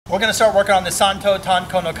We're going to start working on the Santo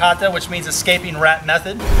Tanko no Kata, which means escaping rat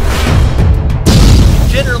method.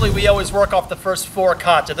 Generally, we always work off the first 4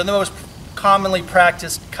 kata. They're the most commonly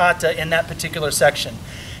practiced kata in that particular section.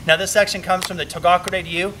 Now, this section comes from the Togakure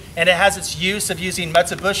Ryu, and it has its use of using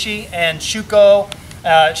Metsubushi and Shuko,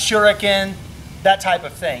 Shuriken, that type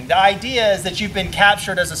of thing. The idea is that you've been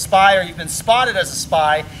captured as a spy or you've been spotted as a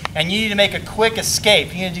spy, and you need to make a quick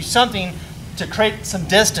escape. You need to do something to create some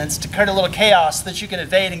distance, to create a little chaos so that you can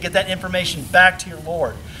evade and get that information back to your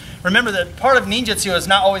lord. Remember that part of ninjutsu is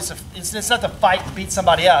not always, it's not to fight to beat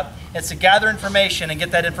somebody up, it's to gather information and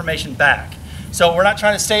get that information back. So we're not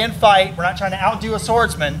trying to stay and fight, we're not trying to outdo a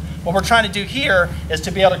swordsman. What we're trying to do here is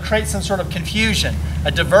to be able to create some sort of confusion,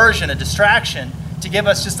 a diversion, a distraction, to give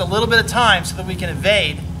us just a little bit of time so that we can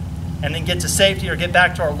evade and then get to safety or get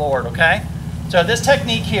back to our lord, okay? So this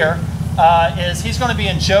technique here is he's going to be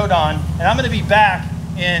in Jodan, and I'm going to be back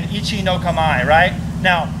in Ichi no Kamae, right?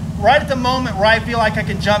 Now, right at the moment where I feel like I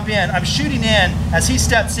can jump in, I'm shooting in as he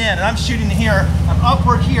steps in, and I'm shooting here, I'm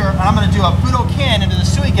upward here, and I'm going to do a Budo kin into the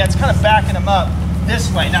Suigets, kind of backing him up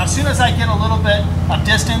this way. Now, as soon as I get a little bit of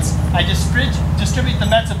distance, I just distribute the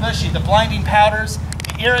Metsubushi, the blinding powders,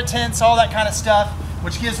 the irritants, all that kind of stuff,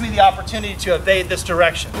 which gives me the opportunity to evade this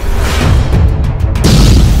direction.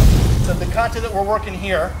 So the kata that we're working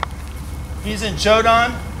here, he's in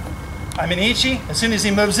Jodan, I'm in Ichi. As soon as he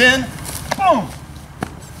moves in, boom!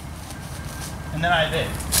 And then I evade.